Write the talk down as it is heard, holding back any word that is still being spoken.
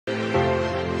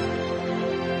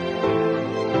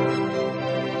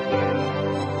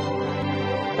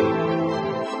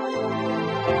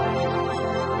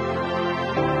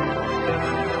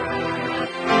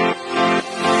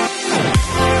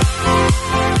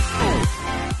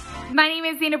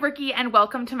is Zainab Ricky and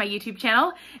welcome to my YouTube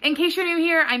channel. In case you're new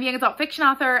here, I'm a young adult fiction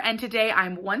author and today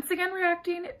I'm once again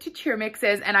reacting to cheer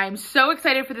mixes and I'm so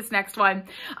excited for this next one.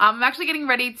 I'm actually getting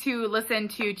ready to listen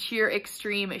to Cheer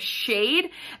Extreme Shade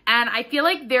and I feel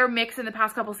like their mix in the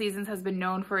past couple seasons has been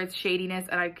known for its shadiness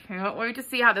and I can't wait to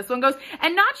see how this one goes.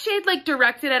 And not shade like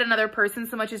directed at another person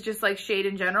so much as just like shade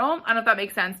in general. I don't know if that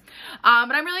makes sense.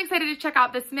 But I'm really excited to check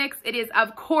out this mix. It is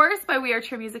of course by We Are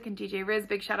Cheer Music and DJ Riz.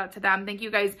 Big shout out to them. Thank you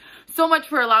guys so much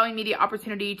for allowing me the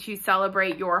opportunity to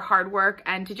celebrate your hard work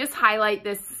and to just highlight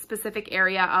this specific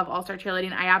area of All-Star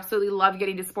cheerleading. I absolutely love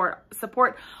getting to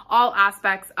support all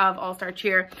aspects of All-Star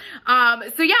cheer.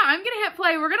 So yeah, I'm gonna hit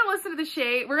play. We're gonna listen to the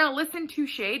shade. We're gonna listen to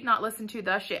shade, not listen to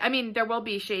the shade. I mean, there will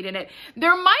be shade in it.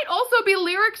 There might also be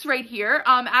lyrics right here.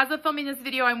 As of filming this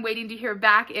video, I'm waiting to hear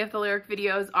back if the lyric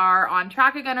videos are on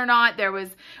track again or not. There was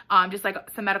just like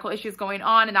some medical issues going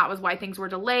on and that was why things were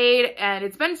delayed. And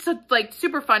it's been so like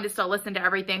super fun to still listen to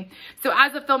everything. So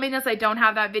as of filming this, I don't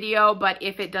have that video, but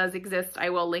if it does exist, I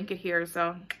will link it here.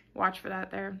 So watch for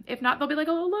that there. If not, there'll be like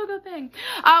a little logo thing.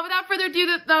 Without further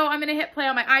ado though, I'm gonna hit play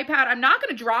on my iPad. I'm not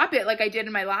gonna drop it like I did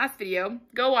in my last video.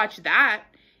 Go watch that.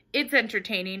 It's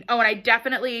entertaining. Oh, and I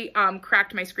definitely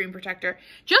cracked my screen protector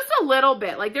just a little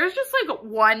bit. Like there's just like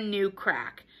one new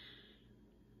crack.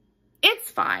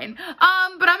 It's fine. But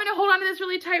I'm gonna hold on to this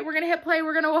really tight. We're gonna hit play.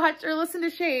 We're gonna watch or listen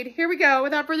to Shade. Here we go.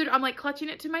 Without further ado, I'm like clutching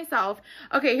it to myself.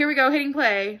 Okay, here we go. Hitting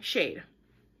play. Shade.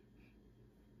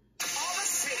 All the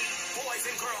city, boys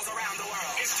and girls around the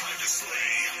world. It's time to slay.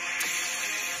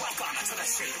 Welcome to the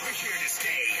city. We're here to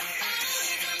stay.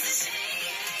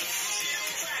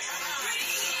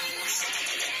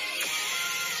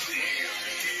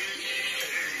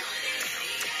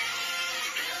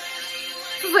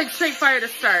 This is like straight fire to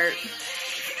start.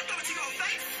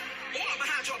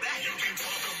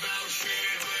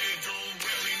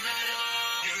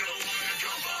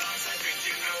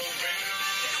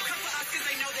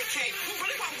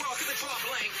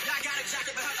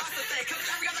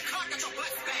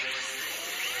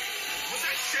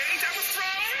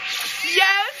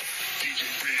 Yes!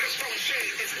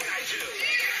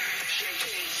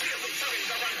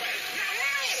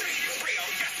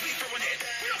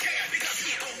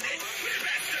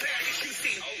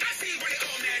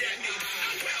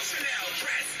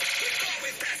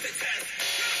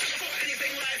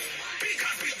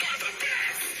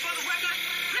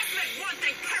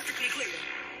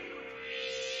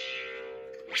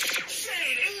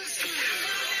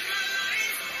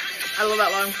 I love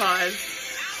that long pause.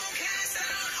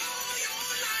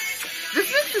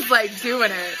 This mix is like doing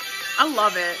it. I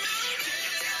love it.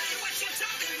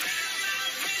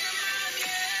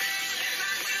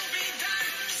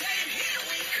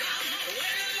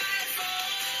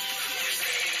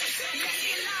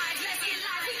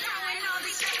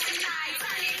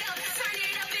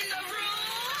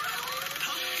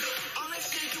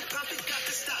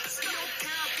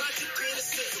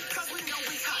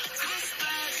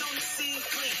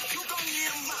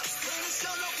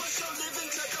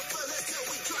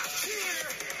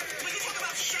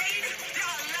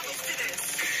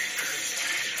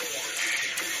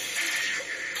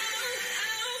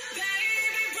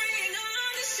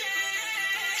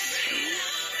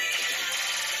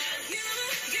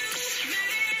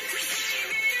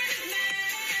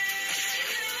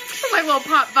 My little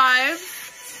pop vibes.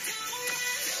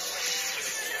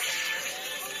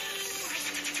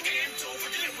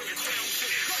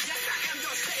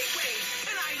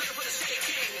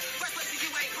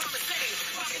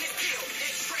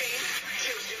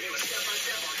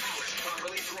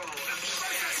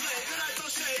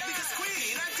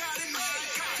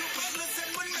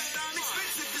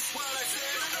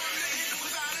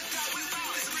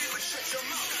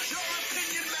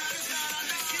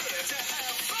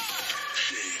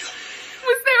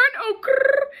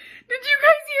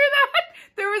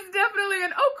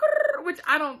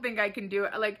 I don't think I can do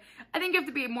it. Like, I think you have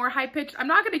to be more high pitched. I'm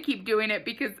not going to keep doing it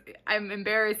because I'm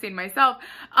embarrassing myself.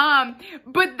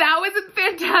 But that was a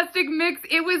fantastic mix.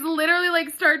 It was literally like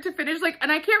start to finish. Like, and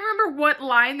I can't remember what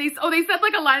line they said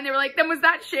like a line. They were like, then was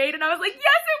that Shade? And I was like, yes,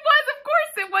 it was. Of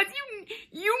course it was.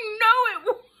 You know it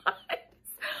was.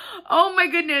 Oh my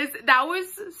goodness. That was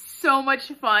so much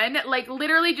fun. Like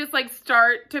literally just like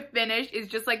start to finish is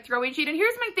just like throwing shade. And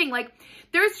here's my thing. Like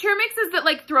there's cheer mixes that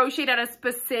like throw shade at a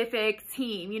specific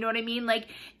team. You know what I mean? Like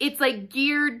it's like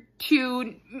geared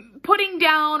to putting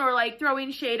down or like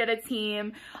throwing shade at a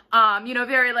team. You know,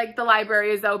 very like the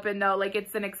library is open though. Like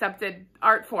it's an accepted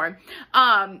art form.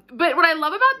 But what I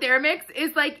love about their mix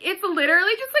is like, it's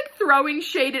literally just like throwing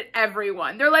shade at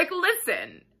everyone. They're like,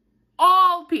 listen,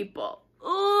 all people,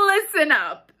 listen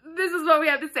up. This is what we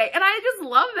have to say. And I just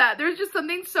love that. There's just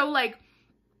something so like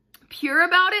pure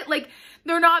about it. Like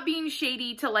they're not being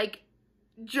shady to like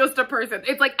just a person.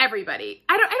 It's like everybody.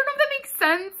 I don't know if that makes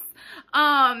sense.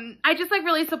 I just like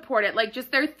really support it. Like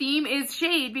just their theme is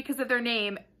shade because of their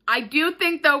name. I do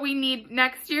think though we need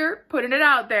next year, putting it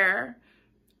out there,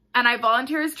 and I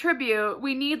volunteer as tribute,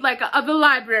 we need like the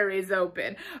library is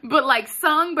open, but like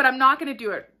sung, but I'm not going to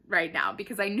do it right now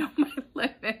because I know my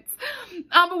limits.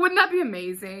 But wouldn't that be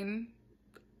amazing?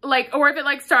 Like, or if it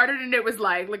like started and it was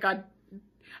like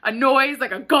a noise,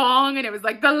 like a gong, and it was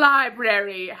like the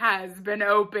library has been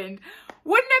opened.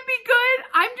 Wouldn't it be good?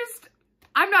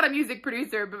 I'm not a music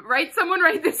producer, but someone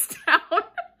write this down.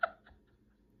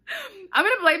 I'm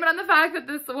gonna blame it on the fact that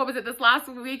this last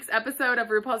week's episode of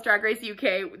RuPaul's Drag Race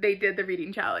UK, they did the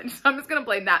reading challenge. So I'm just gonna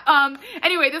blame that.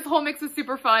 Anyway, this whole mix was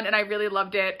super fun and I really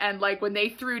loved it. And like when they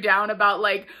threw down about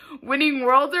like winning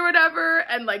worlds or whatever,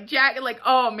 and like Jack, like,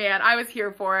 oh man, I was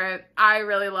here for it. I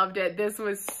really loved it. This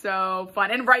was so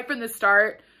fun. And right from the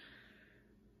start,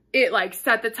 it like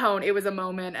set the tone. It was a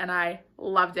moment and I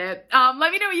loved it.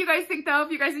 Let me know what you guys think though. If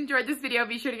you guys enjoyed this video,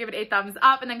 be sure to give it a thumbs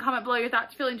up and then comment below your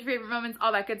thoughts, feelings, your favorite moments,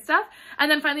 all that good stuff.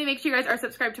 And then finally, make sure you guys are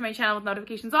subscribed to my channel with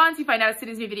notifications on so you find out as soon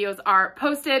as new videos are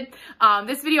posted.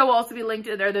 This video will also be linked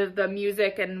in there, the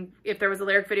music, and if there was a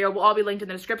lyric video will all be linked in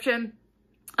the description.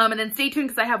 And then stay tuned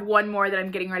because I have one more that I'm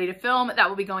getting ready to film that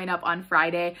will be going up on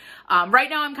Friday. Right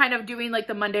now I'm kind of doing like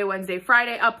the Monday, Wednesday,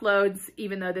 Friday uploads,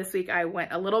 even though this week I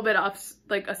went a little bit off,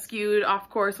 like skewed off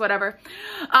course, whatever.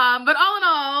 But all in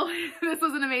all, this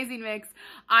was an amazing mix.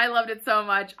 I loved it so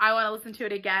much. I want to listen to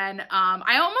it again.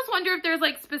 I almost wonder if there's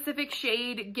like specific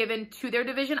shade given to their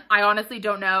division. I honestly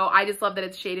don't know. I just love that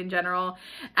it's shade in general.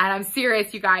 And I'm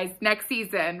serious, you guys, next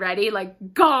season, ready?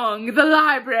 Like gong, the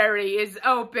library is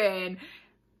open.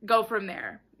 Go from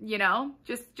there, you know,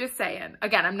 just saying.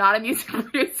 Again, I'm not a music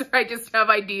producer. I just have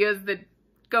ideas that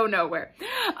go nowhere.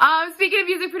 Speaking of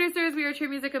music producers, We Are True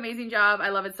Music, amazing job. I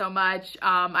love it so much.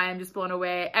 I am just blown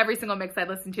away. Every single mix I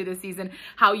listened to this season,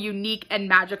 how unique and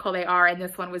magical they are. And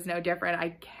this one was no different. I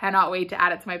cannot wait to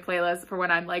add it to my playlist for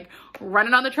when I'm like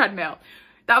running on the treadmill.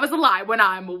 That was a lie. When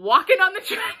I'm walking on the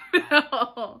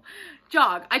treadmill.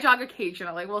 I jog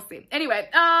occasionally. We'll see. Anyway,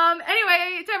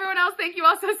 to everyone else, thank you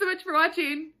all so much for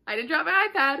watching. I didn't drop my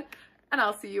iPad, and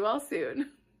I'll see you all soon.